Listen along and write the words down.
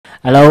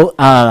Hello.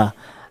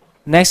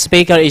 Next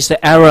speaker is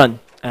Aaron.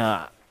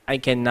 I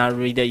cannot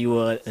read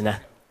your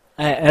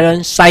Aaron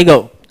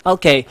Seigo.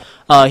 Okay.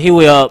 He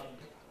will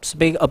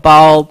speak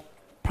about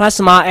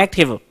Plasma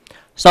Active.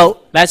 So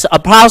let's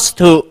applause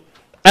to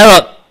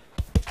Aaron.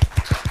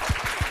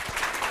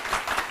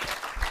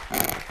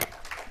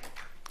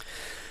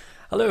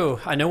 Hello,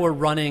 I know we're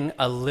running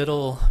a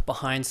little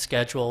behind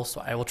schedule,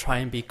 so I will try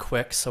and be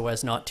quick so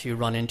as not to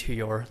run into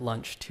your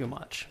lunch too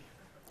much.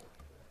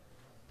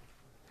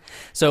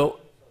 So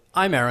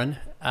I'm Aaron.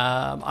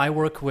 I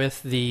work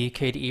with the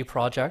KDE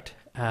project,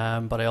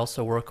 but I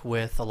also work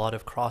with a lot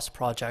of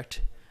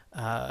cross-project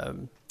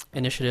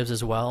initiatives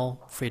as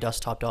well,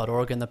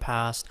 freedesktop.org in the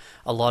past,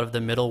 a lot of the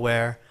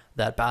middleware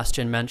that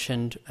Bastian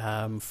mentioned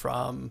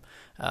from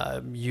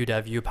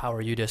UDEV,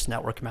 UPower, UDIS,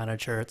 Network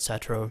Manager,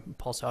 etc.,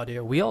 Pulse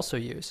Audio, we also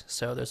use.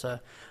 So there's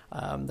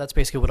that's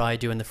basically what I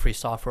do in the free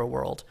software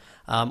world.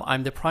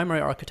 I'm the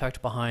primary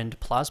architect behind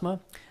Plasma,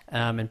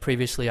 and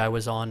previously I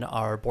was on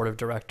our board of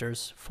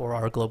directors for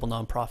our global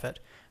nonprofit,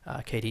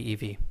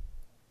 KDEV.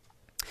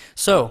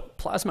 So,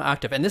 Plasma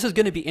Active, and this is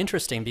going to be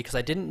interesting because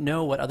I didn't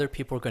know what other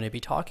people were going to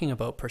be talking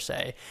about per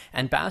se,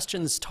 and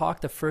Bastian's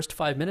talk, the first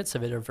 5 minutes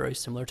of it are very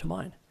similar to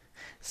mine.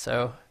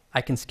 So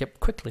I can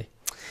skip quickly.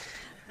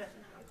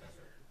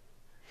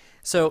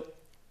 So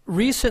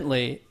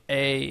recently,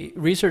 a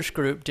research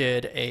group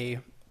did a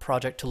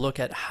project to look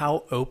at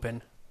how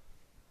open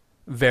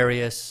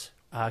various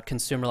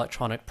consumer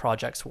electronic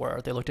projects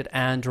were. They looked at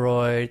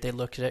Android, they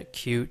looked at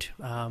Qt,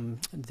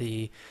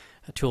 the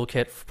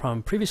toolkit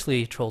from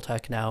previously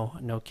Trolltech, now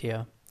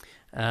Nokia.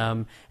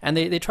 And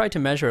they tried to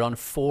measure it on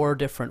 4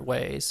 different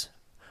ways.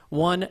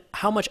 One,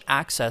 how much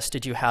access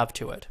did you have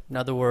to it? In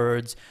other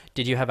words,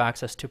 did you have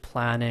access to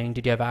planning?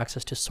 Did you have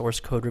access to source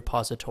code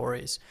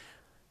repositories?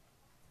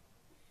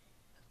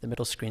 The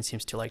middle screen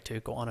seems to like to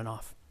go on and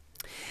off.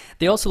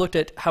 They also looked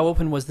at how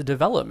open was the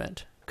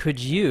development. Could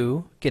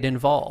you get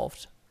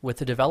involved with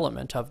the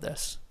development of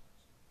this?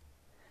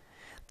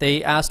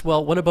 They asked,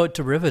 well, what about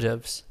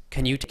derivatives?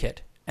 Can you take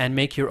it and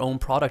make your own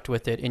product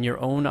with it in your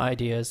own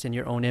ideas, in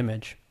your own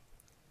image?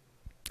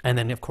 And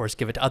then, of course,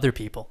 give it to other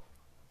people.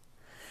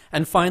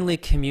 And finally,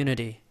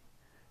 community.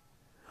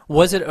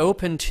 Was it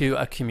open to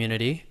a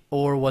community,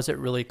 or was it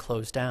really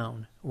closed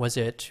down? Was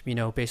it,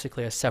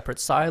 basically a separate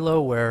silo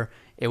where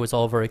it was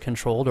all very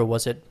controlled, or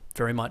was it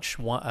very much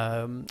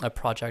a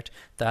project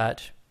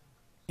that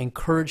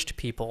encouraged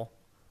people,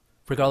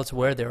 regardless of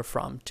where they were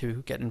from,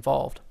 to get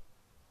involved?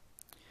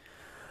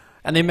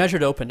 And they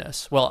measured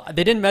openness. Well,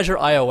 they didn't measure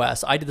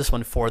iOS. I did this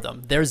one for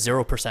them. They're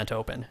 0%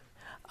 open.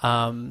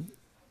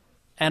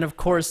 And of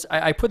course,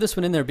 I put this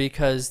one in there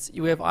because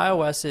we have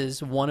iOS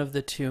is one of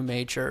the 2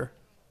 major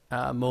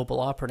mobile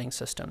operating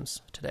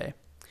systems today.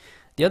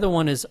 The other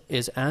one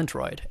is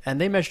Android, and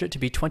they measured it to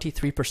be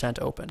 23%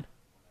 open,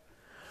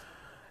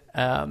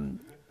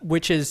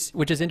 which is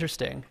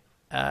interesting,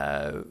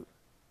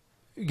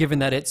 given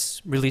that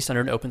it's released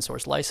under an open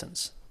source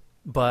license.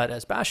 But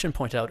as Bastian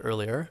pointed out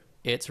earlier,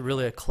 it's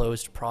really a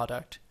closed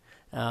product.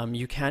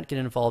 You can't get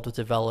involved with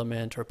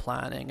development or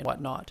planning and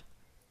whatnot.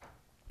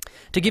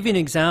 To give you an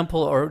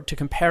example, or to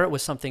compare it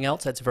with something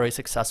else that's very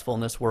successful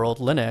in this world,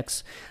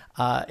 Linux,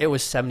 it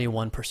was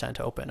 71%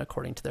 open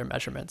according to their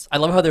measurements. I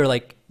love how they're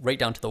like right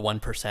down to the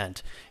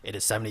 1%. It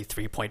is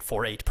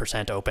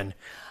 73.48% open.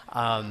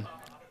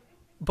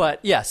 But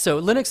yeah,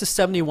 so Linux is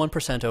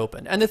 71%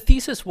 open. And the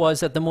thesis was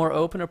that the more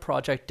open a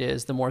project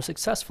is, the more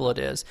successful it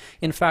is.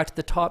 In fact,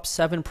 the top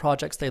 7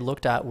 projects they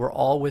looked at were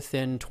all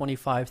within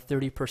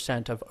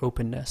 25–30% of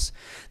openness.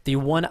 The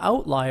one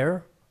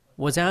outlier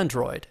was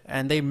Android,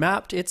 and they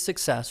mapped its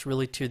success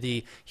really to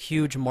the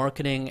huge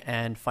marketing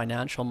and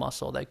financial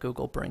muscle that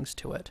Google brings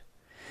to it.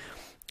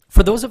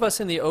 For those of us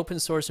in the open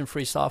source and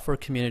free software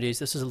communities,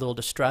 this is a little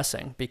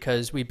distressing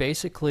because we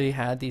basically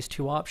had these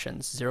 2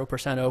 options,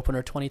 0% open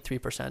or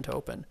 23%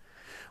 open,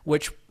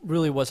 which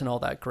really wasn't all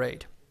that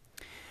great.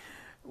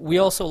 We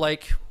also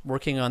like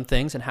working on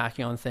things and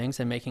hacking on things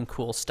and making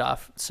cool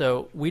stuff.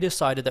 So we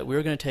decided that we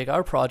were going to take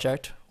our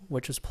project,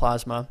 which was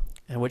Plasma,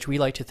 and which we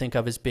like to think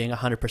of as being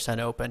 100%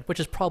 open, which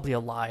is probably a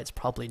lie. It's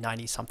probably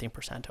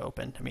 90-something%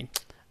 open. I mean,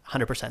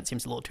 100%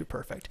 seems a little too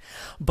perfect.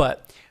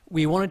 But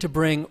we wanted to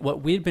bring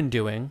what we'd been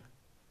doing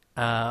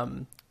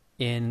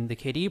in the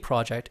KDE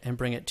project and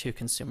bring it to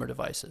consumer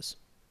devices.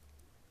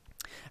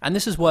 And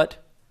this is what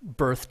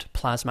birthed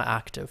Plasma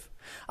Active.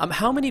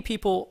 How many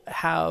people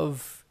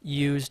have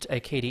used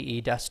a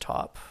KDE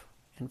desktop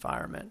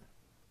environment?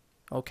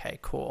 Okay,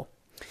 cool.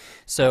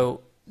 So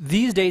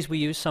these days we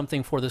use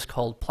something for this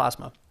called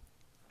Plasma.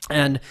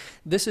 And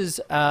this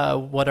is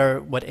what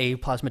a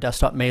Plasma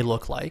desktop may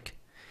look like.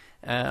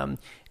 And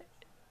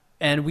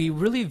we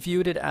really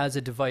viewed it as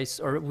a device,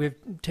 or we've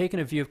taken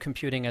a view of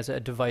computing as a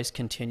device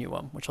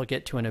continuum, which I'll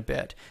get to in a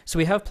bit. So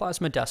we have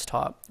Plasma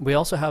Desktop. We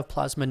also have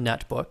Plasma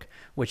Netbook,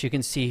 which you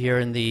can see here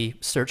in the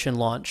search and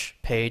launch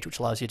page, which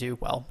allows you to,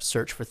 well,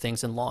 search for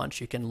things in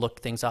launch. You can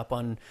look things up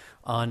on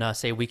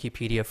say,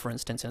 Wikipedia, for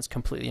instance, and it's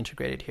completely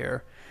integrated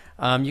here.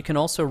 You can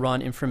also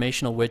run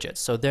informational widgets.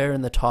 So there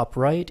in the top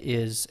right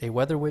is a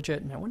weather widget.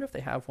 And I wonder if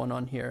they have one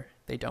on here.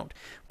 They don't.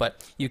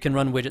 But you can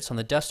run widgets on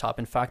the desktop.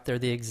 In fact, they're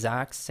the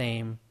exact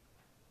same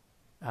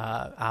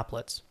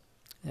applets.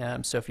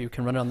 So if you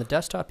can run it on the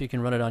desktop, you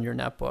can run it on your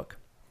netbook.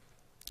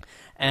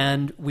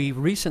 And we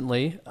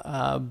recently,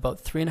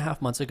 about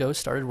 3.5 months ago,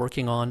 started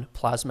working on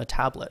Plasma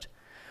Tablet,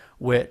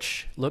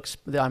 which looks,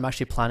 I'm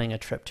actually planning a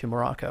trip to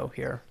Morocco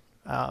here,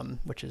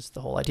 which is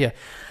the whole idea.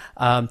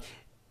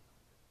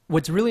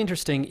 What's really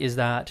interesting is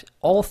that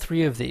all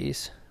three of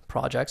these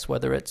projects,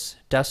 whether it's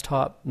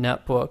desktop,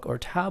 netbook, or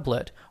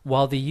tablet,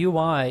 while the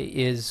UI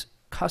is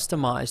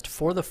customized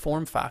for the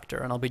form factor,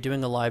 and I'll be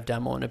doing a live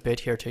demo in a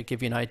bit here to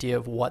give you an idea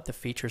of what the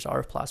features are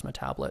of Plasma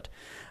Tablet,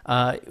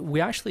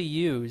 we actually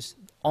use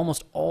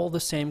almost all the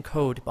same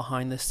code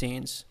behind the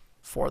scenes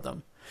for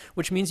them,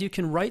 which means you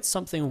can write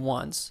something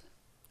once,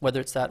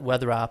 whether it's that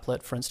weather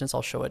applet, for instance.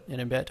 I'll show it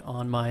in a bit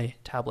on my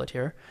tablet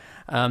here,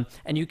 and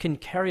you can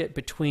carry it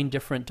between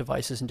different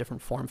devices and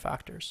different form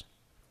factors.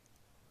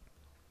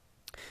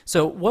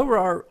 So what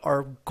were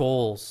our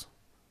goals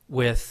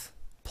with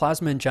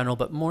Plasma in general,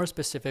 but more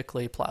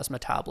specifically Plasma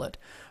Tablet?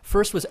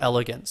 First was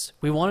elegance.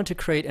 We wanted to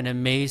create an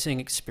amazing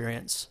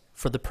experience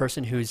for the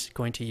person who's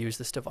going to use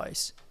this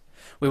device.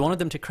 We wanted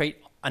them to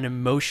create an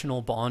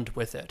emotional bond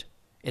with it.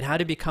 It had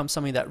to become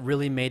something that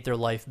really made their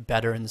life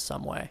better in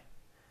some way.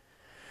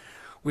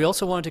 We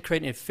also wanted to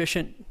create an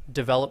efficient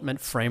development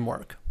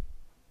framework.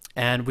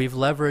 And we've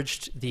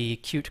leveraged the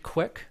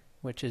QtQuick,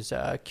 which is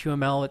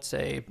QML. It's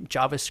a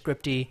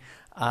JavaScripty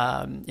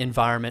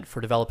environment for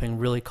developing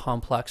really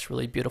complex,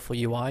 really beautiful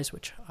UIs,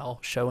 which I'll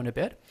show in a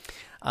bit.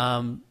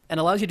 And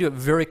allows you to do it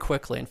very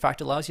quickly. In fact,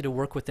 it allows you to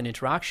work with an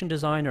interaction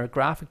designer, a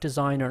graphic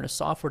designer, and a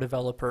software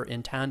developer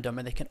in tandem,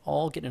 and they can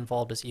all get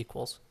involved as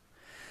equals.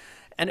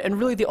 And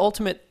really the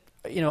ultimate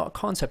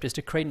concept is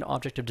to create an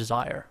object of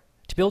desire,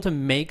 to be able to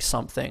make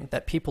something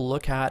that people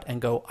look at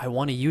and go, I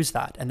want to use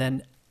that, and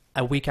then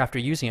a week after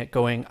using it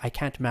going, I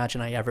can't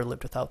imagine I ever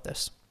lived without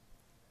this.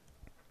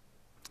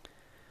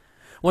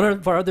 One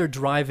of our other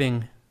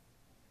driving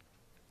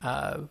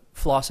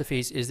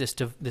philosophies is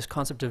this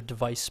concept of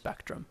device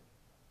spectrum.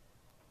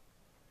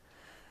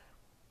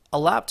 A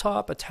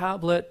laptop, a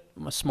tablet,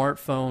 a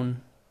smartphone,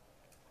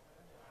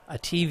 a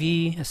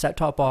TV, a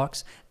set-top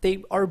box,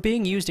 they are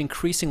being used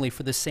increasingly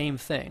for the same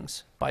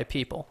things by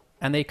people,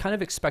 and they kind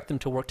of expect them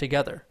to work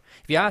together.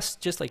 If you ask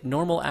just like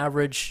normal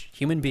average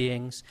human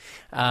beings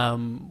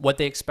what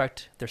they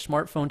expect their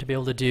smartphone to be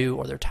able to do,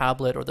 or their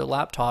tablet or their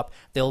laptop,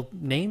 they'll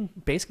name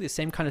basically the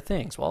same kind of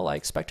things. Well, I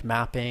expect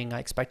mapping, I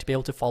expect to be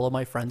able to follow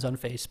my friends on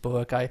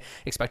Facebook, I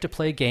expect to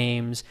play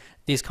games,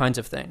 these kinds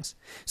of things.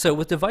 So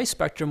with device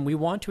spectrum, we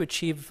want to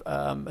achieve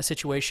a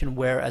situation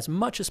where as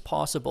much as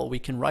possible we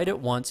can write it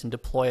once and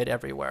deploy it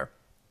everywhere.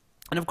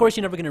 And of course,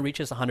 you're never going to reach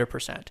this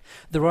 100%.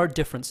 There are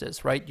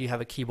differences, right? You have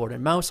a keyboard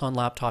and mouse on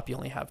laptop, you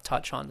only have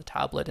touch on the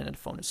tablet, and the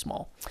phone is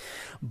small.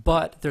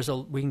 But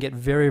we can get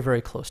very,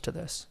 very close to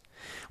this.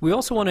 We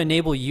also want to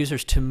enable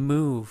users to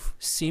move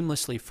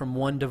seamlessly from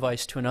one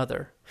device to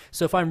another.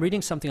 So if I'm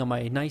reading something on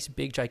my nice,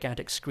 big,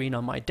 gigantic screen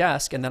on my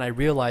desk, and then I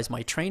realize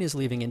my train is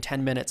leaving in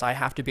 10 minutes, I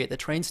have to be at the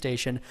train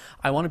station,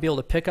 I want to be able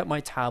to pick up my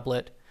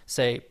tablet,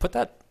 say, put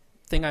that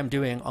thing I'm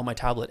doing on my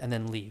tablet, and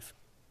then leave.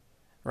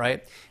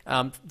 Right?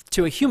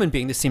 To a human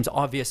being, this seems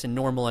obvious and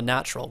normal and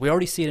natural. We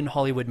already see it in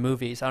Hollywood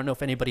movies. I don't know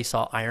if anybody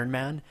saw Iron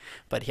Man,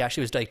 but he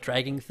actually was like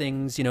dragging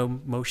things,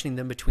 motioning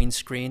them between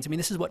screens. I mean,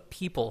 this is what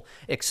people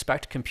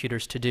expect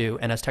computers to do.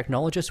 And as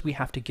technologists, we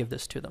have to give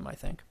this to them, I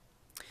think.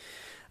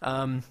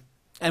 And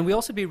we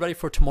also be ready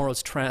for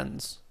tomorrow's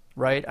trends,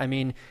 right? I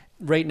mean,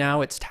 right now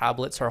it's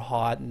tablets are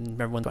hot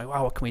and everyone's going,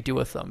 wow, what can we do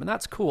with them? And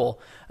that's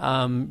cool.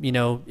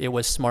 It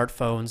was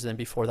smartphones, and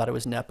before that it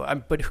was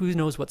netbook. But who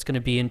knows what's going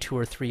to be in 2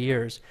 or 3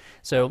 years?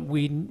 So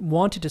we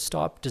wanted to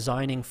stop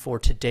designing for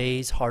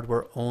today's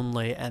hardware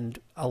only and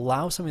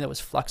allow something that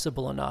was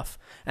flexible enough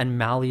and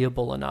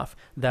malleable enough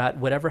that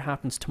whatever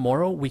happens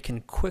tomorrow, we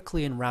can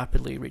quickly and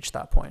rapidly reach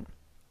that point.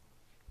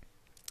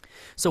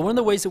 So one of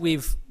the ways that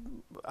we've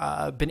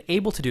been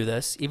able to do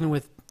this, even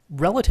with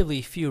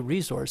relatively few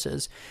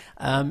resources,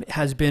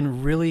 has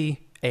been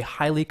really a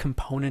highly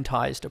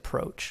componentized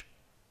approach.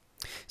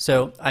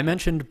 So I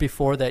mentioned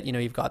before that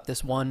you've got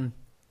this one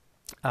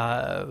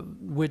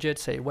widget,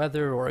 say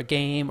weather or a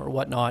game or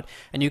whatnot,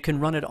 and you can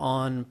run it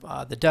on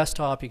the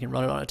desktop, you can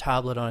run it on a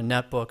tablet, on a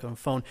netbook, on a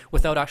phone,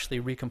 without actually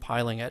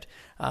recompiling it.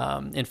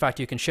 In fact,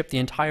 you can ship the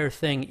entire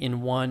thing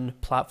in one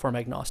platform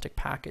agnostic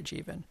package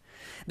even.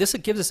 This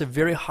gives us a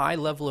very high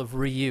level of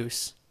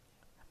reuse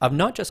of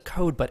not just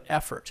code but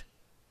effort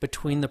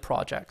between the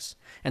projects,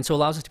 and so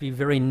allows us to be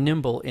very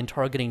nimble in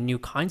targeting new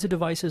kinds of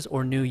devices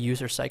or new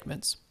user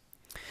segments.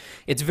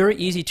 It's very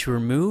easy to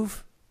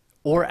remove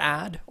or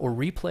add or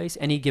replace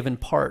any given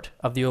part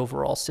of the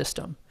overall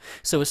system.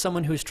 So as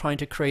someone who's trying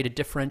to create a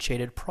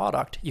differentiated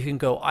product, you can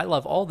go, I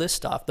love all this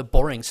stuff, the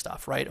boring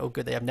stuff, right? Oh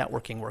good, they have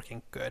networking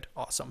working, good,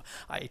 awesome.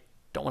 I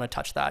don't want to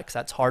touch that because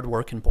that's hard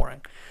work and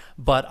boring.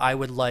 But I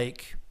would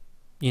like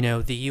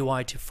the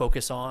UI to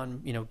focus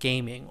on,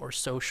 gaming or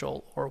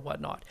social or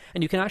whatnot.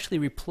 And you can actually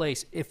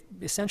replace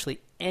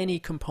essentially any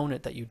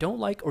component that you don't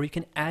like, or you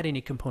can add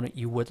any component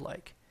you would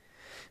like.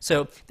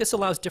 So this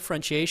allows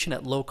differentiation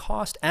at low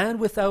cost and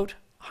without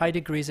high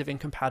degrees of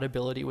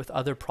incompatibility with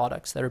other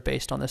products that are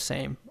based on the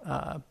same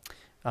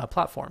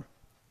platform.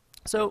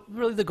 So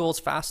really the goal is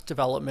fast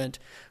development,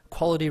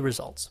 quality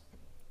results.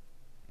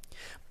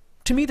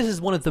 To me, this is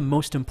one of the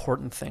most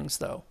important things,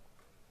 though.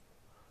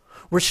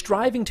 We're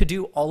striving to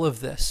do all of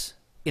this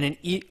in an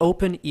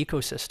open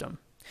ecosystem.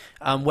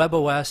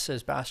 WebOS,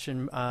 as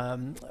Bastian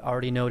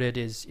already noted,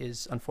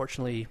 is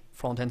unfortunately,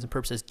 for all intents and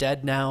purposes,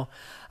 dead now.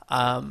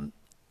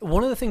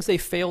 One of the things they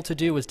failed to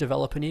do was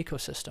develop an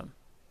ecosystem.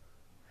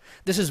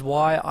 This is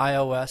why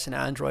iOS and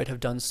Android have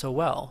done so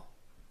well.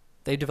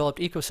 They developed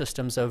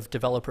ecosystems of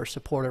developer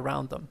support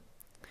around them.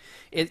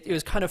 It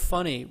was kind of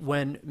funny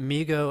when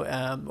Migo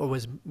or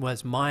was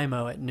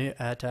Mimo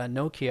at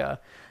Nokia,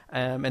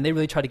 and they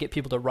really tried to get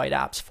people to write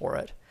apps for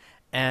it.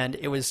 And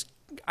I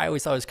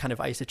always thought it was kind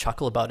of, I used to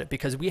chuckle about it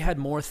because we had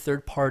more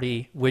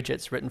third-party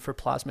widgets written for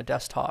Plasma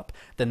Desktop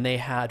than they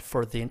had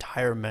for the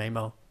entire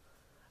Mimo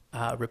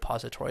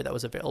repository that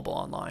was available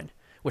online,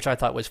 which I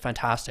thought was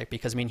fantastic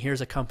because,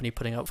 here's a company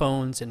putting out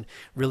phones and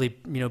really,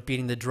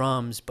 beating the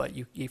drums, but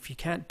if you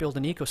can't build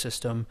an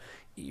ecosystem,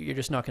 you're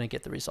just not going to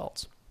get the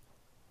results.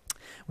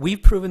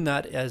 We've proven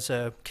that as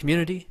a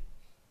community,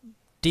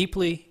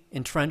 deeply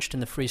entrenched in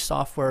the free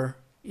software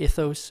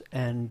ethos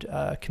and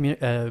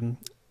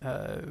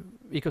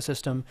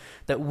ecosystem,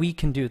 that we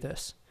can do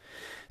this.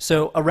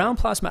 So around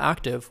Plasma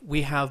Active,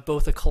 we have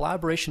both a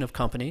collaboration of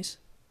companies.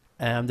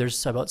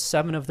 There's about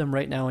 7 of them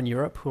right now in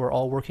Europe who are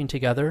all working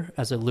together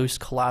as a loose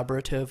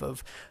collaborative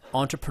of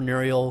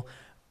entrepreneurial,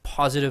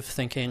 positive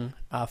thinking,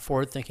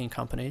 forward-thinking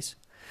companies.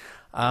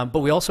 But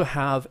we also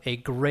have a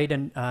great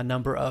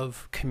number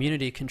of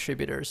community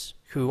contributors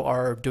who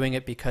are doing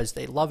it because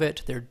they love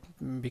it,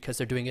 because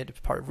they're doing it as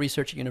part of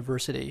research at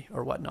university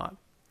or whatnot.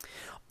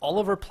 All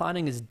of our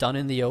planning is done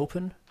in the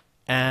open,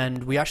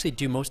 and we actually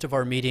do most of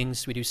our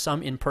meetings. We do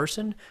some in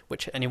person,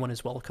 which anyone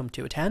is welcome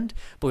to attend,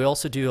 but we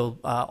also do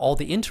all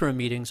the interim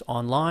meetings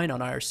online on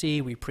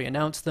IRC. We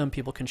pre-announce them.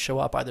 People can show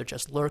up, either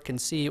just lurk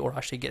and see or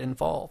actually get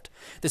involved.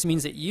 This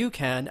means that you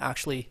can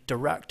actually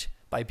direct,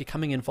 by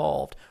becoming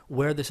involved,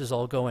 where this is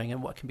all going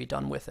and what can be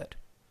done with it.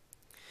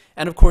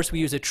 And of course, we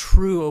use a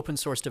true open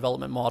source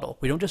development model.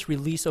 We don't just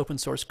release open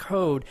source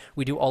code,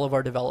 we do all of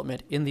our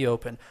development in the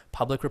open,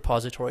 public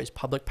repositories,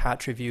 public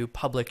patch review,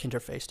 public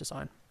interface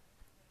design.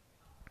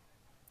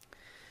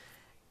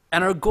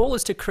 And our goal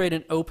is to create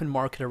an open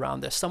market around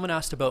this. Someone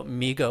asked about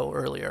Migo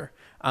earlier.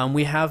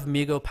 We have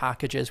Migo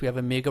packages, we have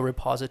a Migo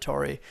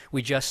repository.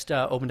 We just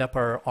opened up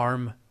our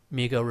ARM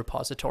Migo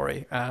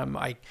repository.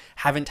 I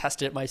haven't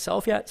tested it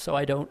myself yet, so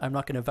I'm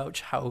not going to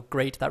vouch how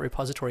great that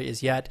repository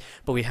is yet,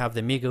 but we have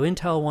the Migo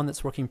Intel one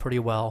that's working pretty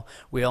well.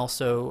 We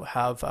also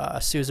have a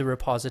SUSE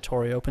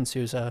repository,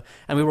 OpenSUSE,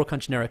 and we work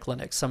on generic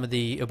Linux. Some of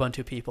the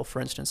Ubuntu people,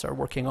 for instance, are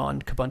working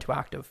on Kubuntu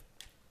Active.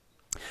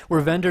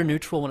 We're vendor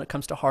neutral when it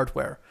comes to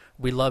hardware.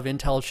 We love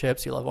Intel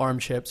chips, we love ARM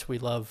chips, we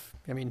love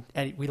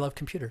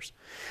computers.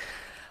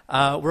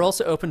 We're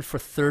also open for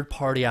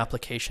third-party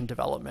application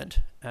development.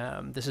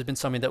 This has been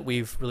something that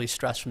we've really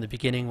stressed from the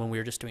beginning when we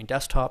were just doing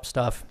desktop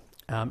stuff,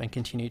 and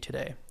continue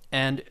today.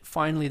 And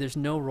finally, there's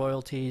no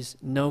royalties,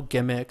 no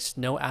gimmicks,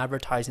 no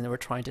advertising that we're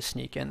trying to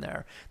sneak in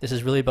there. This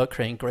is really about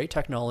creating great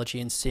technology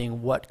and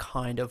seeing what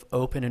kind of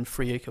open and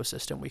free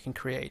ecosystem we can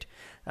create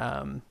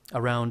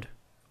around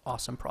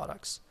awesome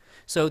products.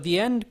 So the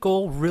end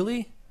goal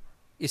really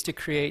is to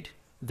create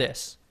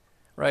this,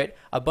 right?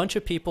 A bunch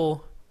of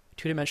people,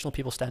 two-dimensional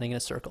people standing in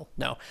a circle.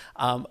 No,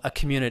 a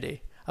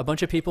community, a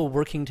bunch of people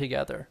working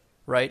together,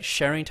 right?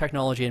 Sharing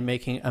technology and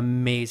making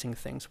amazing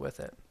things with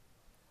it.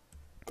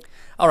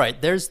 All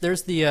right, there's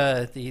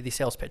the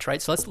sales pitch,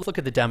 right? So let's look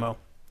at the demo.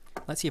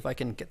 Let's see if I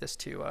can get this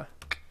to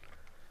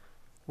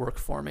work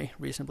for me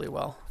reasonably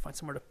well. Find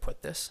somewhere to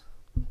put this.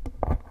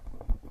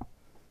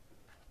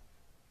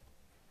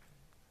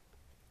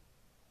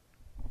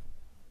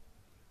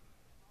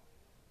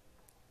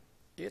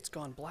 It's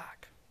gone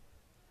black.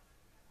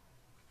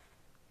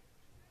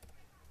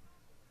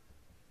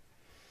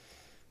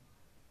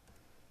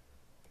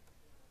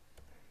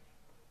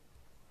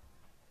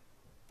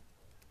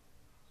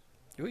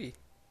 Ooh.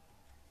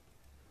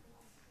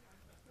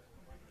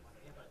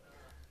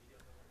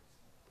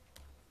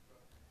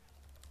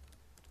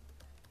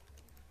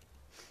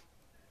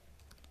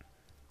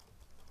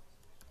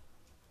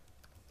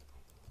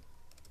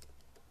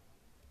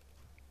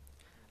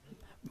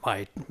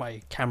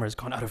 My camera's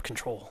gone out of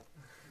control.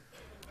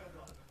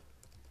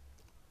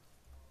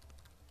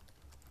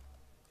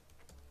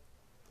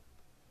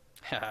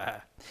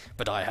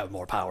 But I have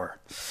more power.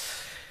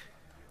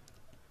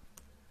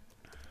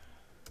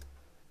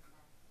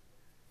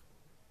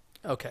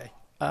 Okay.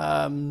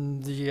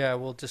 Yeah,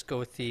 we'll just go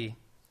with the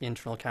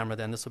internal camera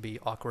then. This will be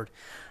awkward.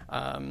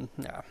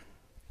 Yeah.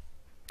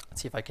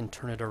 Let's see if I can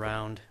turn it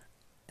around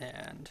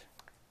and...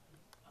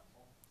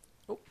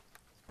 Oh.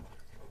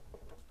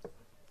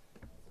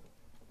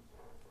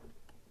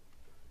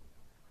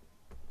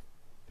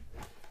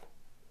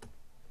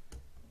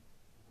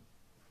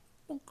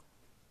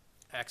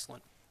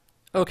 Excellent.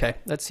 Okay,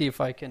 let's see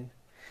if I can.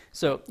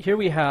 So here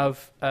we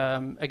have,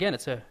 again,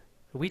 it's a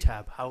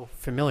WeTab. How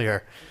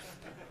familiar.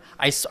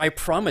 I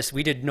promise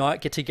we did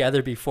not get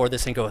together before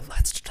this and go,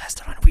 let's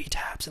test it on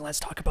WeTabs and let's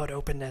talk about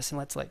openness and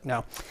let's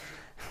no.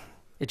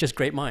 It's just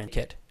great mind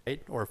kit,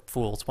 right? Or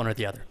fools, one or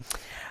the other.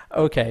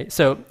 Okay,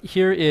 so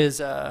here is,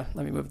 let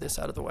me move this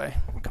out of the way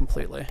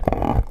completely.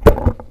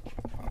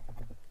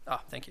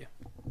 Ah, thank you.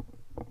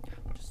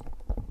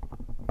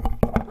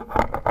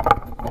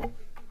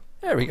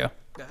 There we go.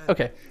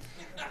 Okay.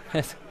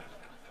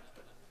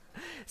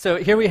 So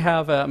here we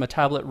have a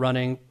tablet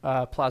running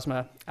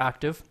Plasma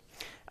Active.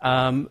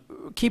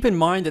 Keep in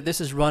mind that this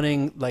is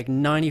running like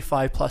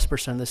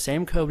 95+% of the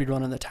same code we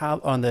run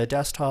on the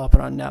desktop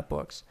and on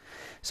netbooks.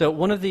 So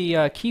one of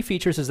the key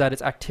features is that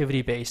it's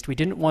activity-based. We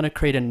didn't want to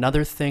create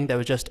another thing that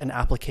was just an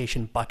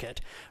application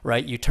bucket,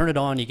 right? You turn it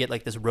on, you get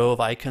like this row of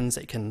icons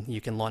that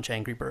you can launch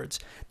Angry Birds.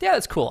 Yeah,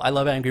 that's cool. I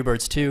love Angry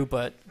Birds too,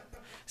 but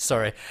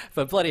sorry,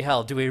 but bloody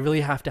hell, do we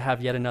really have to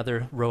have yet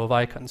another row of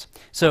icons?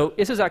 So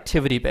this is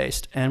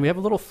activity-based, and we have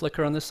a little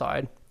flicker on the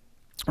side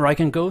where I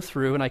can go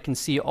through and I can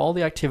see all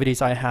the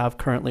activities I have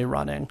currently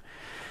running.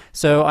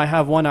 So I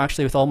have one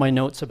actually with all my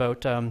notes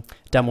about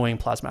demoing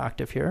Plasma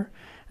Active here.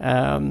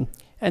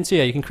 And so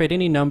yeah, you can create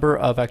any number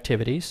of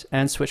activities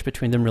and switch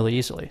between them really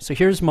easily. So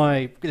here's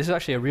this is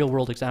actually a real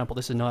world example.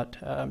 This is not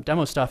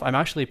demo stuff. I'm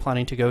actually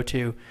planning to go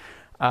to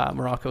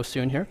Morocco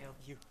soon here.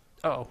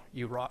 Oh,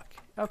 you rock.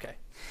 Okay,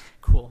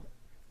 cool.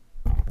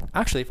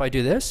 Actually, if I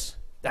do this,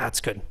 that's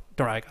good.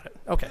 Don't worry, I got it.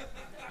 Okay.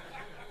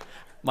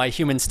 My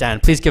human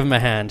stand, please give him a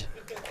hand.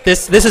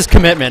 This is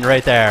commitment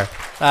right there.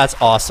 That's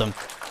awesome.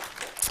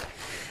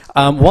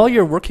 While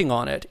you're working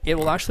on it, it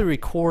will actually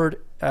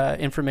record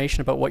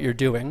information about what you're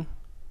doing.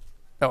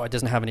 Oh, it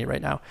doesn't have any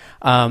right now.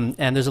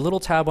 And there's a little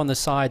tab on the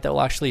side that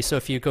will actually, so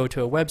if you go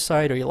to a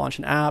website or you launch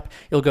an app,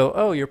 you'll go,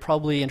 oh, you're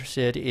probably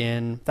interested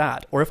in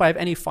that. Or if I have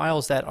any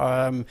files that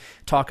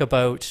talk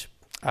about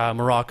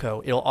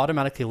Morocco, it'll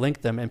automatically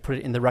link them and put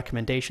it in the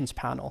recommendations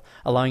panel,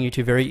 allowing you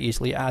to very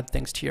easily add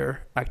things to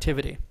your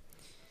activity.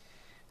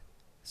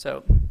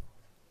 So,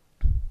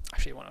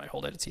 actually, when I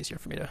hold it, it's easier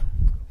for me to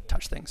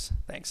touch things.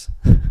 Thanks.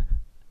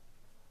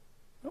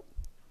 Oh.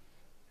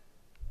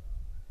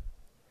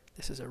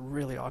 This is a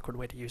really awkward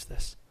way to use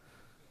this.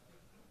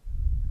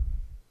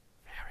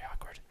 Very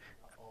awkward.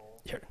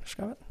 Here, just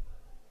grab it.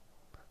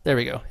 There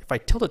we go. If I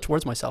tilt it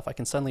towards myself, I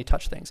can suddenly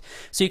touch things.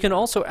 So you can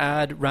also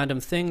add random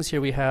things. Here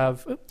we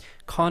have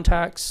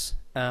contacts,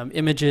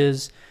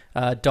 images,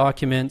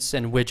 documents,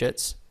 and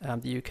widgets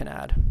that you can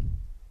add.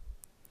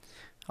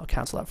 I'll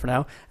cancel that for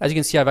now. As you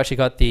can see, I've actually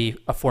got the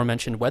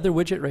aforementioned weather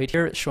widget right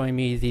here. It's showing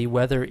me the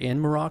weather in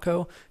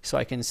Morocco, so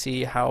I can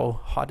see how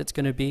hot it's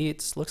going to be.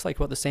 It looks like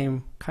about the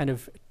same kind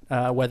of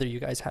weather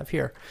you guys have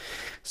here.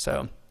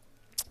 So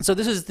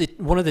this is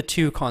one of the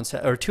two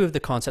of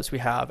the concepts we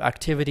have: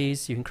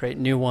 activities. You can create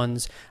new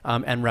ones,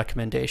 and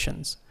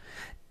recommendations.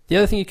 The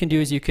other thing you can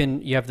do is you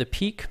have the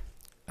peak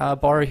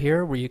bar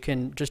here where you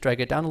can just drag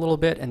it down a little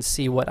bit and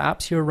see what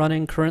apps you're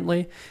running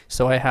currently.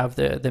 So I have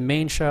the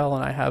main shell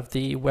and I have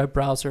the web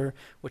browser,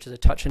 which is a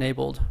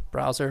touch-enabled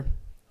browser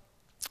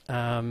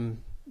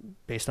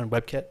based on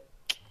WebKit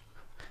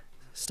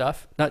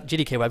stuff. Not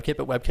GDK WebKit,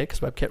 but WebKit, because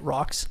WebKit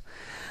rocks.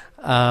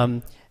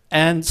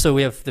 And so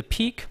we have the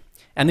peak.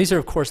 And these are,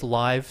 of course,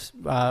 live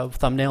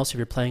thumbnails. So if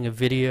you're playing a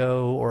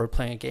video or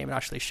playing a game, it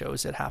actually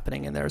shows it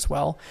happening in there as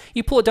well.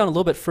 You pull it down a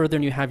little bit further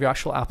and you have your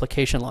actual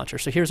application launcher.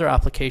 So here's our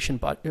application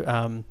bucket.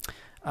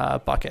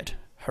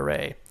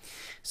 Hooray.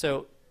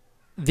 So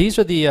these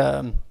are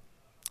the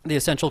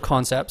essential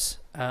concepts.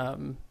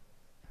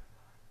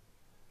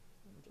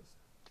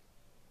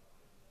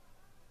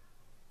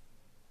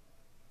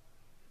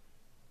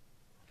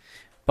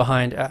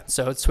 Behind,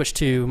 so it switched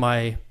to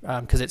my,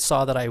 because it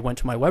saw that I went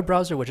to my web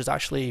browser, which is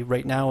actually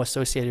right now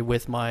associated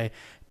with my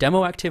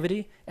demo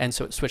activity, and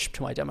so it switched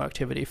to my demo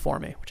activity for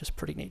me, which is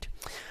pretty neat.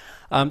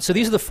 So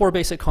these are the four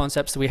basic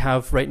concepts that we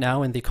have right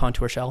now in the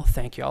contour shell.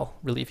 Thank you, I'll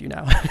relieve you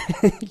now.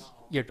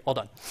 You're all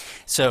done.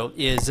 So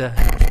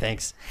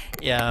thanks.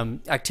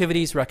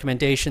 Activities,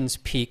 recommendations,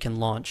 peak, and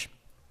launch.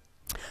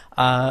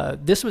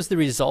 This was the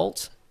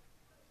result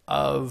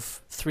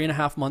of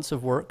 3.5 months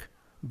of work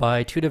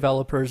by 2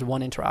 developers,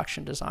 1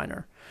 interaction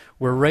designer.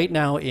 We're right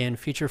now in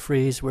feature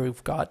freeze.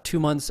 We've got 2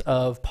 months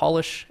of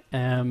polish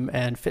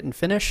and fit and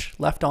finish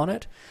left on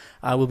it.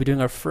 We'll be doing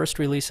our first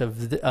release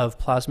of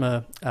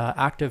Plasma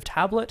Active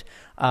Tablet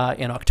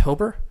in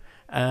October.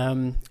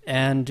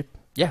 And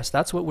yes,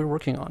 that's what we're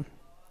working on.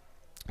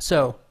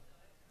 So,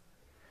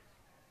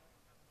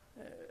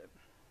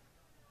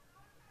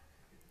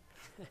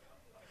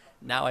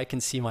 now I can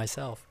see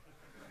myself.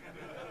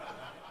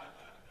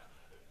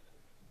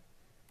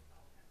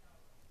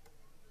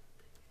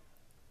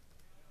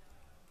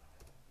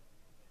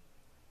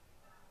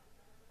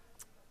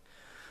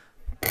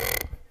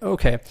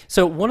 Okay,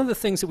 so one of the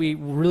things that we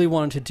really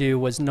wanted to do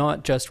was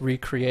not just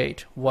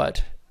recreate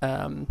what,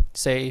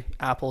 say,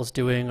 Apple's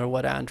doing or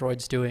what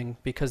Android's doing,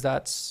 because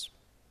that's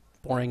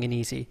boring and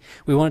easy.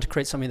 We wanted to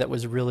create something that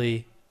was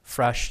really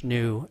fresh,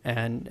 new,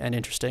 and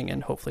interesting,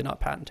 and hopefully not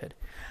patented.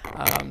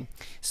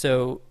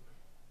 So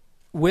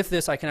with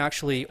this, I can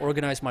actually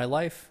organize my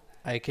life.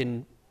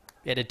 It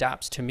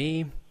adapts to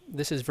me.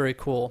 This is very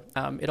cool.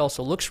 It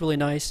also looks really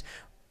nice.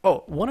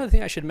 Oh, one other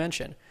thing I should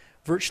mention,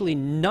 virtually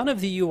none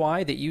of the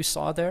UI that you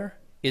saw there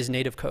is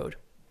native code.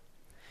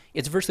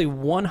 It's virtually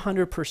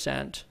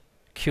 100%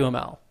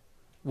 QML,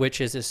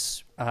 which is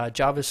this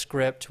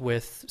JavaScript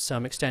with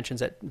some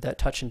extensions that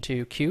touch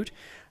into Qt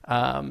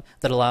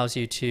that allows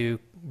you to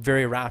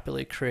very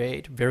rapidly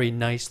create very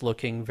nice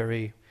looking,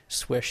 very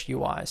swish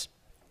UIs.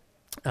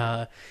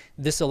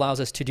 This allows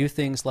us to do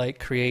things like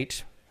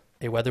create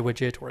a weather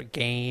widget or a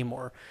game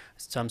or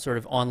some sort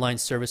of online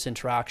service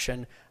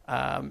interaction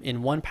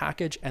in one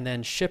package and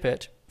then ship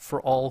it for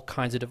all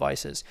kinds of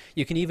devices.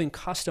 You can even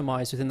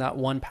customize within that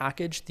one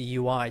package the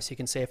UI. So you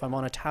can say, if I'm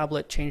on a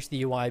tablet, change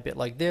the UI a bit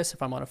like this.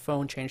 If I'm on a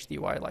phone, change the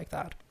UI like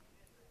that.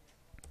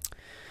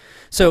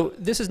 So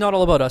this is not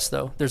all about us,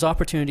 though. There's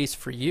opportunities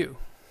for you.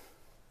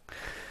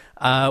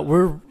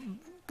 We're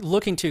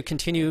looking to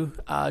continue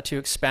to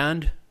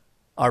expand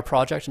our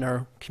project and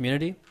our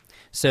community.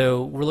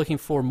 So we're looking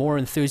for more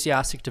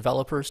enthusiastic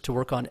developers to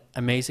work on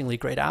amazingly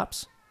great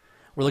apps.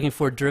 We're looking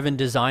for driven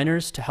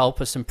designers to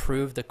help us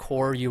improve the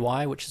core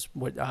UI, which is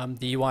what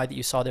the UI that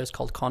you saw there is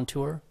called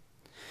Contour.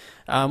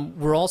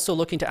 We're also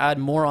looking to add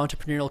more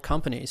entrepreneurial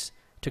companies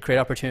to create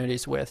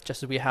opportunities with,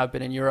 just as we have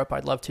been in Europe.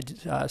 I'd love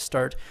to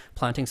start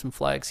planting some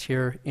flags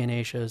here in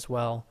Asia as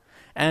well.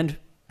 And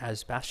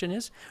as Bastian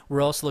is,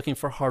 we're also looking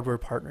for hardware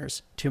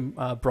partners to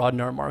broaden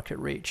our market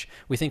reach.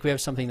 We think we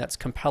have something that's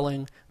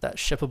compelling,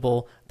 that's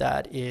shippable,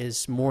 that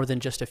is more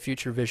than just a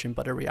future vision,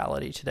 but a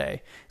reality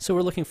today. So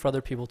we're looking for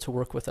other people to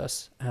work with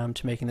us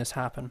to making this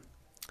happen.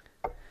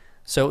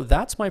 So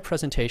that's my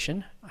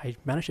presentation. I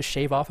managed to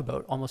shave off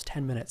about almost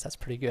 10 minutes. That's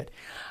pretty good.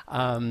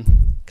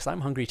 Because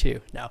I'm hungry too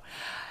now.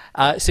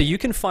 So you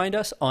can find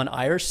us on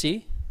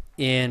IRC,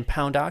 in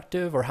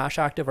 #active or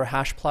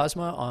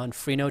 #Plasma on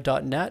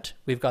freenode.net.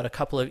 We've got a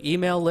couple of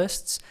email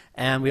lists,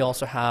 and we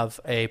also have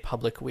a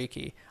public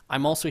wiki.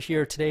 I'm also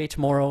here today,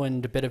 tomorrow,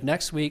 and a bit of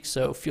next week,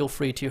 so feel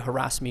free to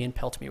harass me and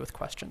pelt me with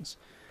questions.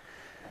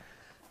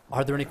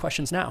 Are there any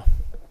questions now?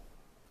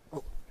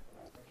 Oh,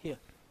 here.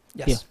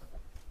 Yes.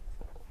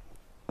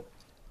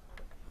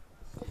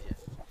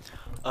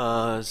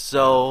 Here.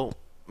 So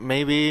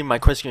maybe my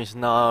question is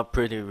not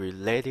pretty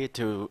related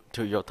to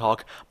your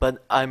talk,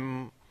 but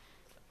I'm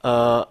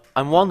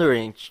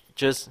wondering,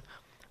 just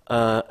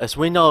as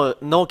we know,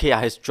 Nokia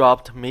has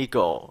dropped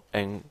Migo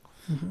and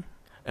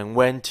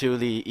went to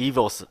the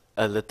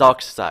the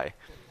dark side.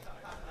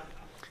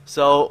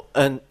 So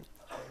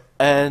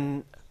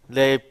and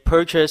they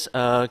purchased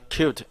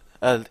Qt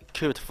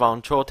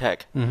from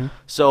Trolltech.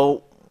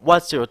 So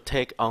what's your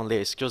take on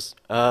this? Just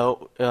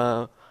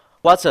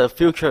what's the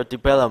future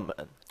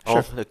development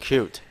of the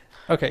Qt?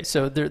 Okay,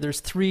 so there's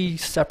three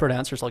separate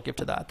answers I'll give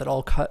to that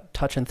all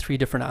touch on three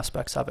different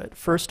aspects of it.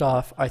 First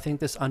off, I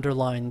think this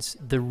underlines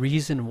the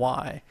reason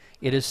why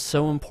it is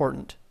so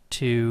important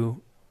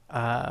to,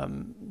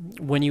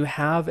 when you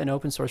have an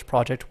open source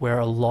project where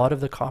a lot of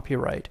the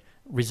copyright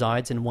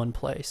resides in one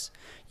place,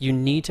 you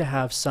need to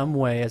have some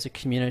way as a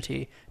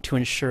community to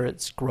ensure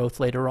its growth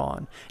later on.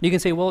 And you can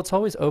say, well, it's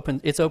always open,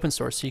 it's open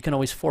source, so you can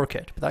always fork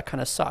it, but that kind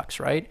of sucks,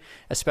 right?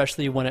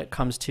 Especially when it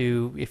comes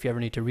to if you ever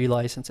need to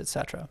relicense,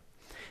 etc.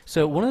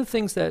 So one of the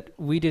things that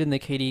we did in the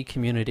KDE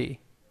community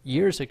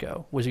years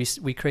ago was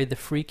we created the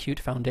Free Qt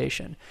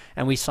Foundation,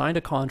 and we signed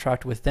a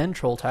contract with then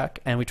Trolltech,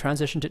 and we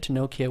transitioned it to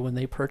Nokia when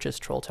they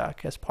purchased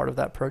Trolltech as part of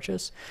that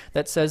purchase,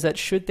 that says that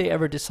should they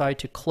ever decide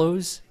to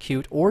close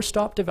Qt or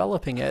stop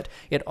developing it,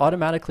 it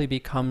automatically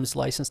becomes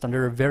licensed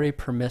under a very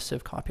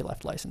permissive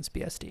copyleft license,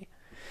 BSD.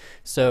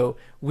 So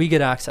we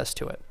get access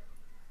to it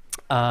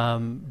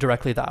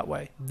directly that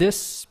way.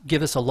 This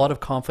gives us a lot of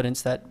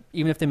confidence that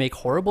even if they make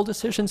horrible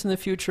decisions in the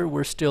future,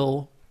 we're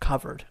still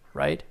covered,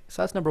 right?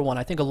 So that's number one.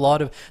 I think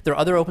there are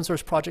other open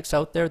source projects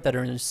out there that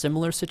are in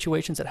similar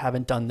situations that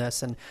haven't done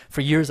this. And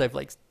for years, I've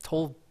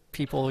told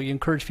people,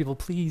 encourage people,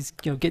 please,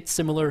 get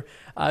similar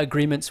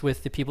agreements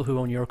with the people who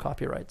own your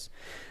copyrights.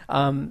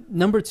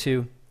 Number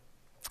two,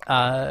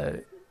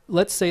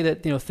 let's say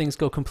that things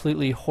go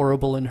completely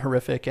horrible and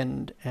horrific,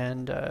 and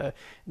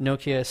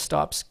Nokia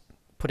stops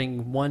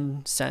putting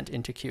 1 cent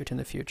into Qt in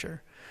the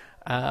future.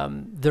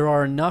 There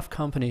are enough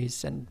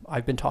companies, and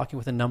I've been talking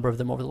with a number of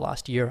them over the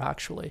last year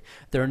actually,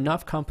 there are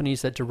enough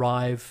companies that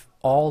derive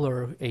all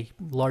or a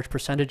large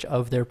percentage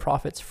of their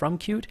profits from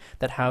Qt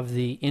that have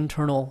the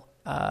internal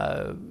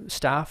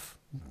staff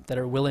that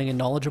are willing and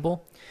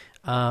knowledgeable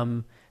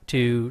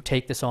to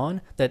take this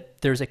on,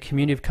 that there's a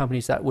community of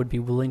companies that would be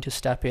willing to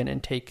step in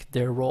and take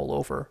their role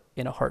over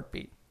in a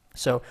heartbeat.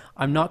 So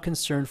I'm not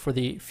concerned for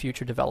the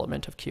future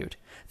development of Qt.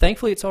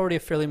 Thankfully, it's already a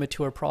fairly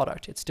mature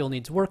product. It still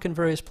needs work in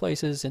various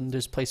places, and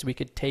there's places we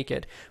could take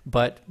it.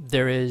 But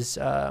there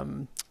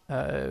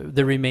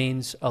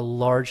remains a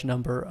large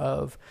number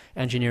of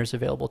engineers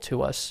available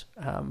to us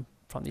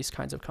from these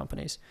kinds of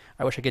companies.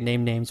 I wish I could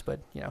name names, but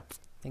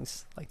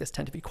Things like this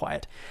tend to be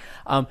quiet.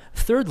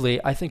 Thirdly,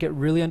 I think it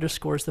really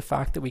underscores the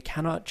fact that we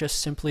cannot just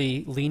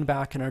simply lean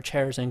back in our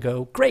chairs and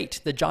go,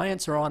 great, the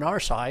giants are on our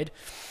side.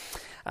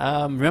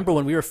 Remember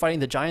when we were fighting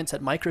the giants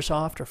at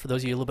Microsoft, or for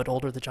those of you a little bit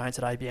older, the giants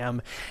at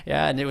IBM?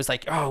 Yeah, and it was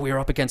like, oh, we were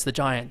up against the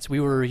giants. We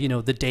were,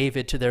 the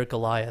David to their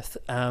Goliath.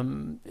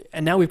 And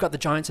now we've got the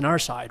giants on our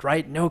side,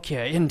 right?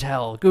 Nokia,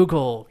 Intel,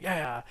 Google,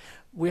 yeah.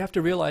 We have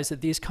to realize that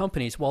these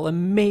companies, while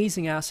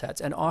amazing assets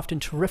and often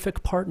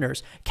terrific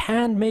partners,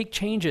 can make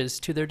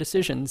changes to their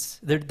decisions,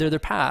 their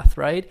path,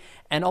 right?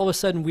 And all of a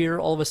sudden, we're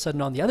all of a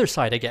sudden on the other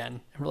side again.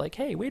 And we're like,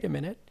 hey, wait a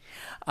minute.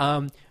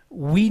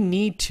 We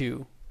need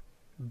to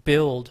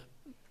build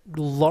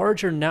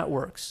larger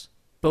networks,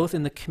 both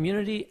in the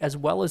community as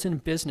well as in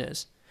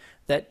business,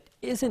 that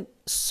isn't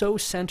so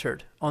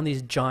centered on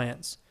these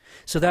giants,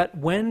 so that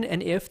when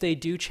and if they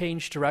do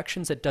change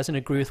directions that doesn't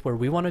agree with where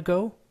we want to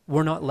go,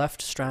 we're not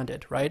left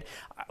stranded, right?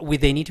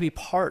 They need to be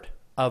part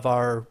of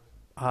our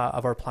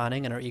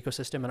planning and our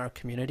ecosystem and our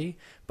community,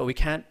 but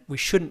we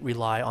shouldn't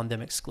rely on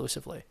them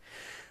exclusively.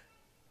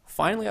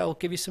 Finally, I will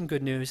give you some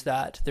good news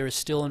that there is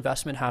still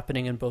investment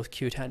happening in both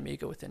Qt and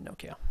MeeGo within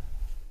Nokia.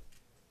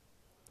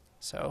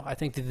 So I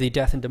think that the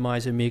death and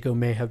demise of MeeGo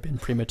may have been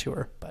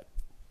premature, but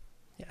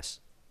yes.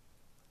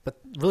 But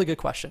really good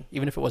question,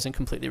 even if it wasn't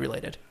completely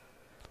related.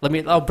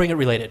 I'll bring it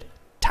related.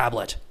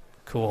 Tablet.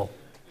 Cool.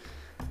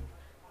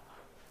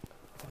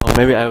 Or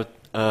maybe I would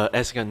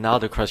ask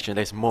another question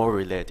that's more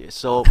related.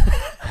 So,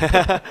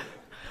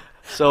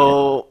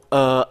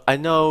 I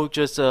know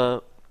just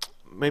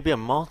maybe a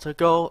month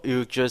ago,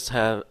 you just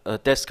have a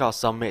desktop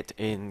summit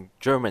in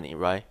Germany,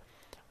 right?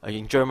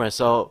 In Germany.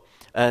 So,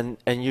 and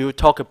you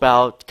talk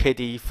about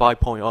KDE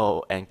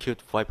 5.0 and Qt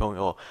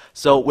 5.0.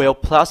 So will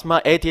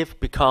Plasma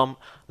 8 become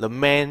the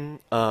main,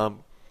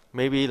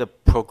 maybe the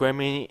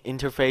programming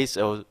interface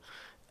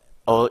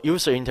or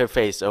user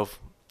interface of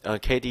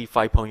KDE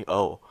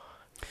 5.0?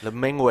 The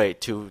main way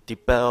to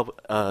develop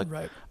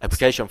right.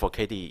 application for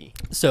KDE.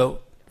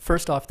 So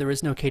first off, there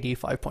is no KDE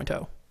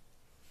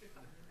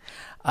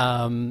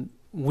 5.0.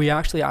 We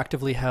actually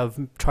actively have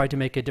tried to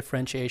make a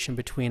differentiation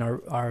between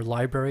our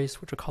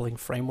libraries, which we're calling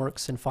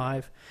frameworks in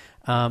 5,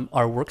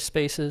 our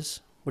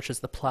workspaces, which is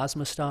the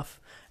Plasma stuff,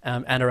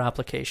 and our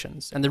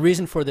applications. And the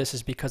reason for this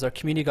is because our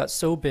community got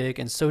so big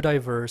and so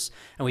diverse,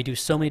 and we do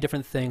so many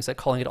different things that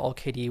calling it all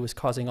KDE was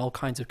causing all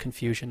kinds of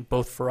confusion,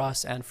 both for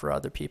us and for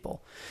other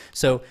people.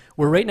 So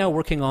we're right now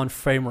working on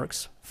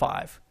frameworks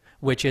 5,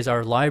 which is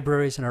our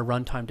libraries and our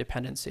runtime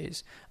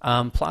dependencies.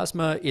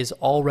 Plasma is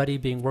already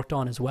being worked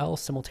on as well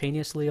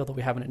simultaneously, although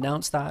we haven't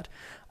announced that.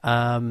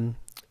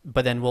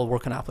 But then we'll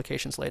work on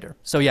applications later.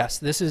 So yes,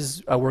 this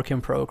is a work in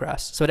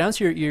progress. So to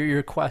answer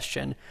your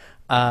question,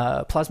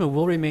 Plasma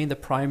will remain the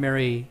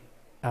primary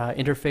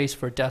interface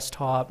for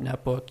desktop,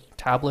 netbook,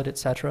 tablet,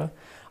 etc.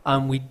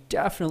 We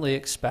definitely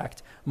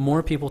expect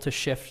more people to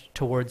shift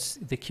towards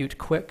the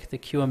QtQuick, the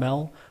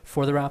QML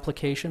for their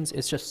applications.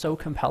 It's just so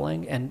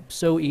compelling and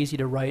so easy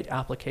to write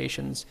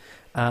applications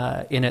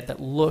in it that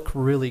look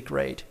really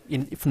great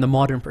from the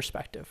modern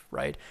perspective,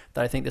 right?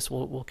 That I think this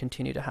will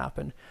continue to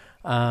happen.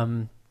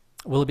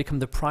 Will it become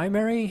the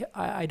primary?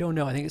 I don't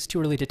know. I think it's too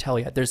early to tell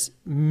yet. There's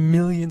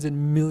millions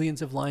and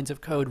millions of lines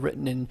of code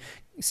written in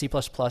C++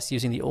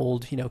 using the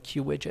old,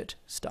 QWidget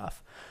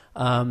stuff.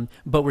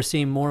 But we're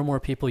seeing more and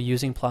more people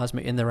using Plasma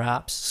in their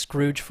apps.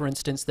 Scrooge, for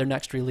instance, their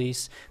next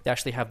release, they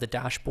actually have the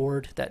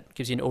dashboard that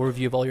gives you an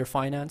overview of all your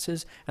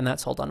finances, and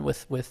that's all done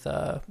with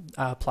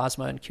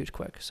Plasma and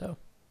QtQuick. So,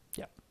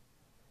 yeah.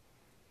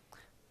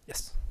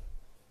 Yes.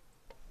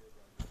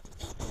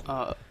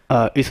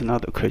 It's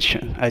another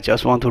question. I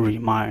just want to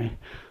remind,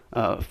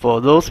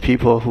 for those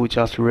people who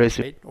just raise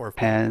their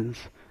hands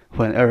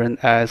when Aaron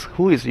asks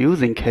who is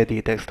using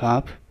KDE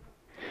Desktop,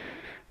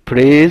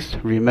 please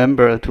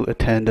remember to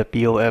attend the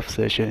BOF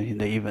session in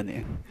the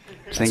evening.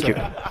 Thank you.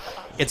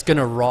 It's going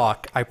to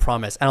rock, I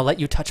promise. And I'll let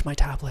you touch my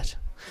tablet.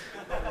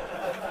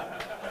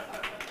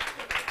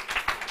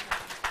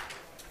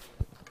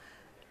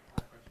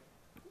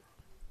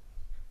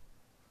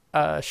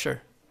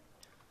 Sure.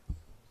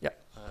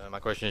 My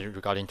question is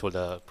regarding to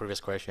the previous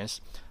questions.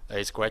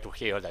 It's great to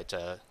hear that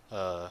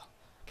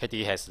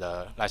KDE has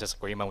the license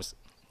agreement with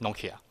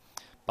Nokia,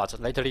 but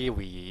lately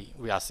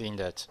we are seeing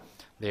that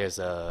there's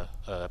a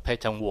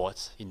patent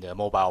wars in the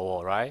mobile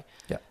world, right?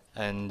 Yeah.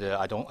 And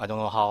I don't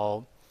know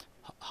how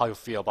you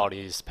feel about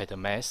this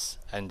patent mess,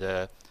 and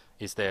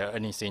is there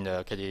anything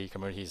the KDE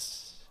community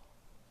is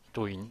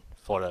doing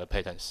for the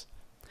patents?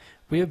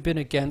 We have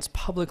been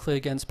publicly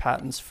against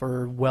patents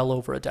for well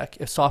over a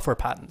decade. Software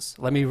patents.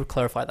 Let me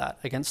clarify that.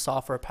 Against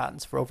software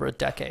patents for over a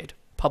decade,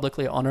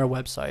 publicly on our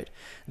website.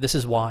 This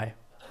is why.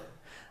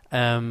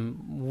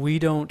 We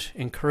don't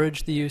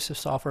encourage the use of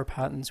software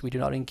patents. We do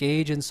not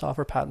engage in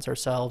software patents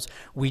ourselves.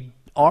 We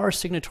are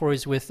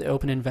signatories with the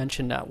Open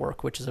Invention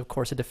Network, which is, of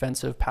course, a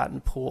defensive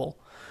patent pool.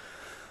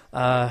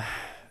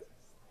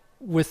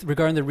 With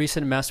regarding the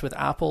recent mess with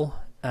Apple,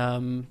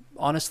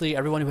 honestly,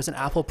 everyone who has an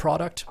Apple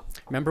product,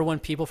 remember when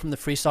people from the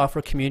free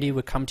software community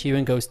would come to you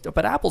and go,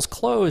 but Apple's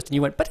closed, and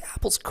you went, but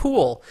Apple's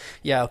cool.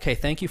 Yeah, okay,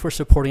 thank you for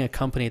supporting a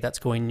company that's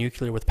going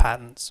nuclear with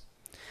patents.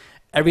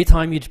 Every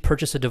time you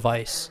purchase a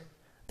device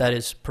that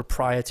is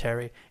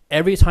proprietary,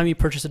 every time you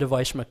purchase a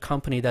device from a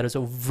company that is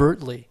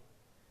overtly,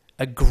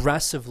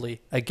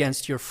 aggressively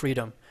against your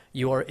freedom,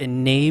 you are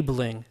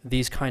enabling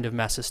these kind of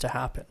messes to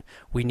happen.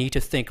 We need to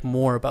think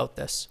more about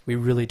this. We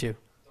really do.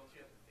 Don't you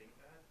have to think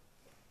that?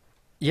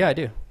 Yeah, I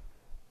do.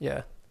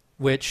 Yeah.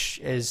 Which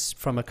is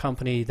from a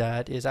company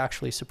that is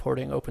actually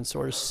supporting open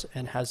source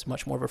and has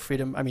much more of a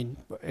freedom,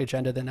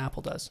 agenda than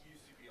Apple does.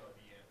 Used to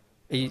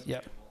be IBM. Yeah.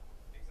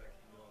 Exactly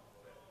known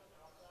for that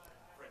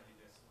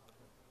friendliness.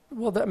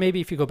 Well, that maybe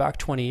if you go back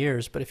 20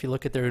 years, but if you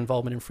look at their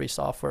involvement in free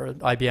software,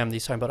 IBM,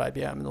 he's talking about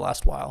IBM in the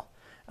last while.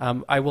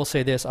 I will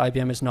say this,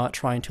 IBM is not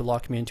trying to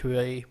lock me into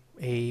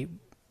a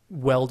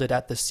welded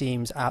at the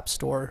seams app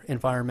store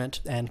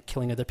environment and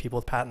killing other people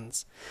with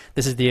patents.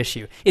 This is the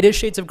issue. It is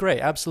shades of gray,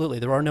 absolutely.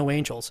 There are no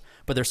angels,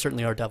 but there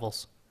certainly are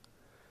devils.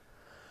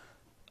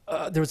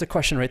 There was a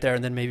question right there,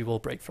 and then maybe we'll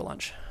break for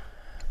lunch.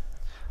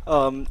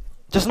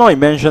 Just now you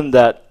mentioned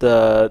that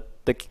the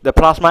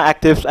Plasma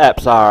Active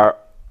apps are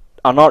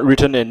not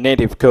written in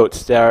native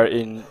codes. They are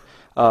in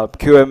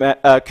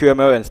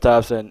QML and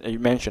stuff, and you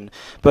mentioned.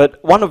 But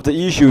one of the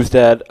issues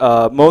that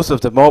most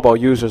of the mobile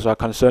users are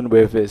concerned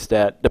with is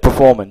that the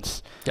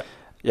performance. Yep.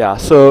 Yeah.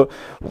 So,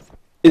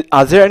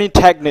 are there any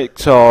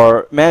techniques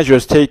or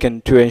measures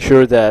taken to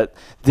ensure that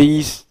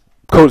these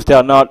codes that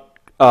are not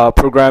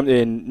programmed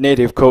in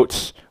native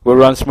codes will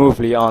run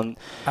smoothly on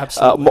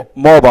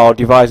mobile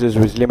devices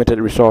with limited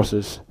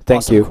resources?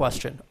 Thank you.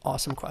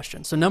 Awesome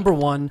question. So number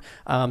one,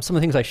 some of the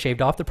things I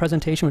shaved off the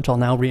presentation, which I'll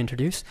now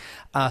reintroduce.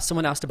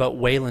 Someone asked about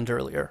Wayland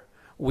earlier.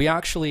 We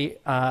actually,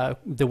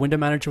 the window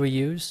manager we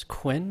use,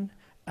 Quinn,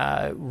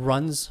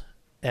 runs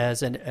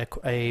as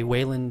a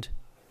Wayland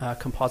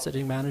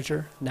compositing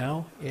manager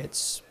now.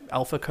 It's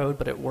alpha code,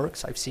 but it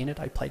works. I've seen it.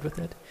 I played with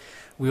it.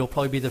 We will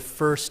probably be the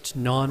first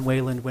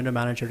non-Wayland window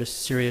manager to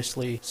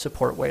seriously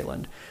support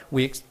Wayland.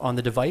 On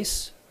the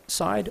device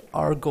side,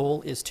 our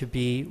goal is to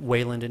be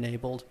Wayland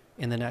enabled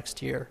in the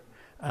next year,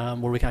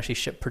 where we can actually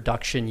ship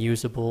production,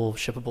 usable,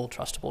 shippable,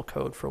 trustable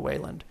code for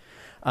Wayland.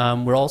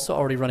 We're also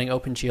already running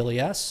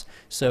OpenGLES,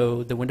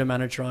 so the window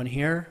manager on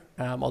here,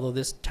 although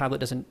this tablet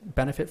doesn't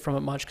benefit from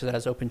it much because it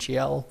has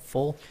OpenGL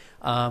full,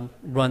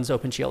 runs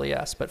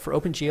OpenGLES. But for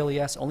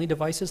OpenGLES only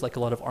devices, like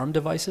a lot of ARM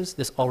devices,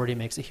 this already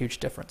makes a huge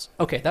difference.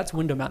 Okay, that's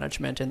window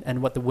management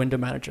and what the window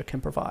manager can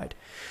provide.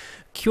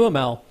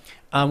 QML.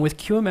 With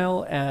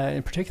QML,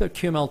 in particular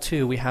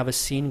QML2, we have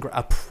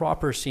a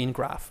proper scene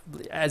graph,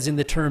 as in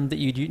the term that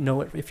you know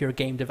it if you're a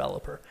game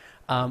developer.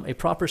 A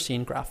proper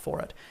scene graph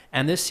for it.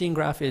 And this scene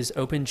graph is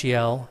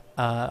OpenGL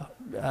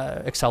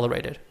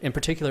accelerated, in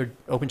particular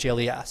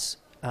OpenGLES.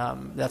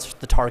 That's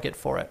the target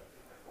for it.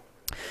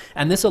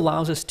 And this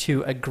allows us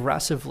to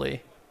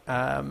aggressively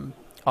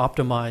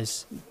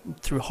optimize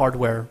through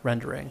hardware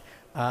rendering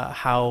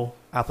how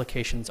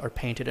applications are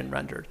painted and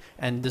rendered.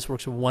 And this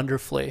works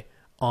wonderfully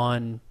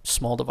on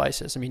small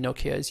devices. I mean,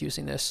 Nokia is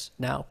using this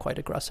now quite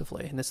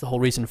aggressively, and that's the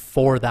whole reason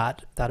for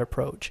that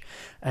approach.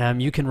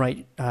 You can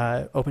write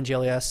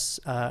OpenGLES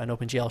and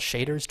OpenGL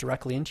shaders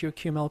directly into your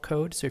QML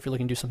code. So if you're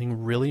looking to do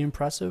something really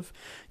impressive,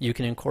 you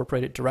can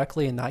incorporate it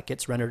directly, and that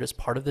gets rendered as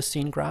part of the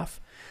scene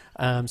graph.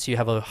 So you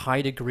have a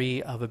high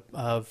degree of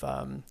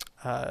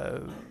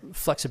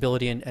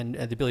flexibility and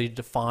the ability to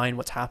define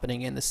what's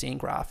happening in the scene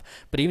graph.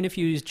 But even if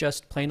you use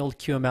just plain old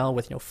QML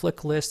with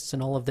flick lists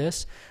and all of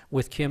this,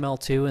 with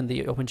QML2 and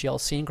the OpenGL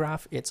scene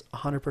graph, it's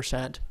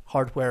 100%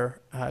 hardware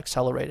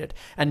accelerated.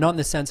 And not in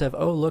the sense of,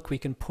 oh, look, we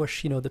can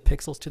push the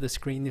pixels to the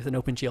screen with an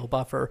OpenGL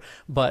buffer,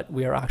 but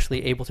we are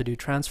actually able to do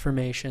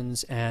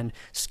transformations and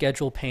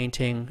schedule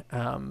painting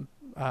with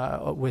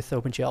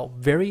OpenGL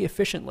very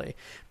efficiently,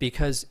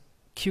 because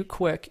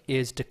QtQuick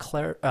is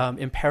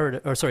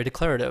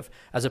declarative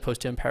as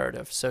opposed to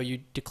imperative. So you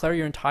declare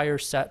your entire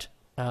set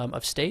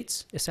of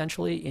states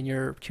essentially in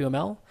your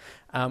QML,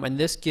 and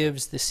this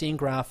gives the scene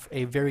graph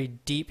a very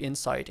deep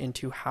insight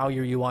into how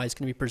your UI is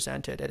going to be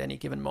presented at any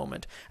given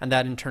moment, and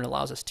that in turn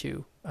allows us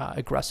to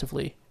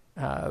aggressively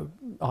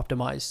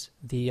optimize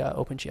the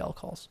OpenGL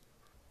calls.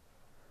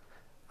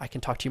 I can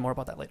talk to you more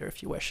about that later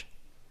if you wish.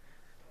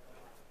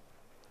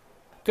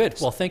 Good.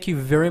 Well, thank you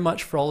very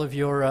much for all of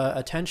your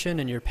attention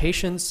and your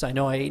patience. I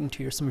know I ate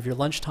into some of your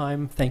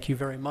lunchtime. Thank you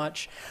very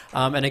much.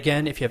 And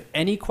again, if you have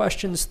any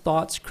questions,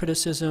 thoughts,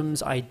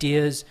 criticisms,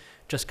 ideas,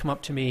 just come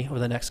up to me over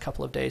the next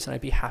couple of days, and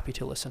I'd be happy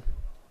to listen.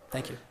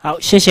 Thank you. 好，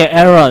谢谢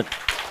Aaron。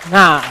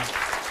那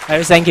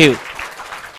还是 thank you。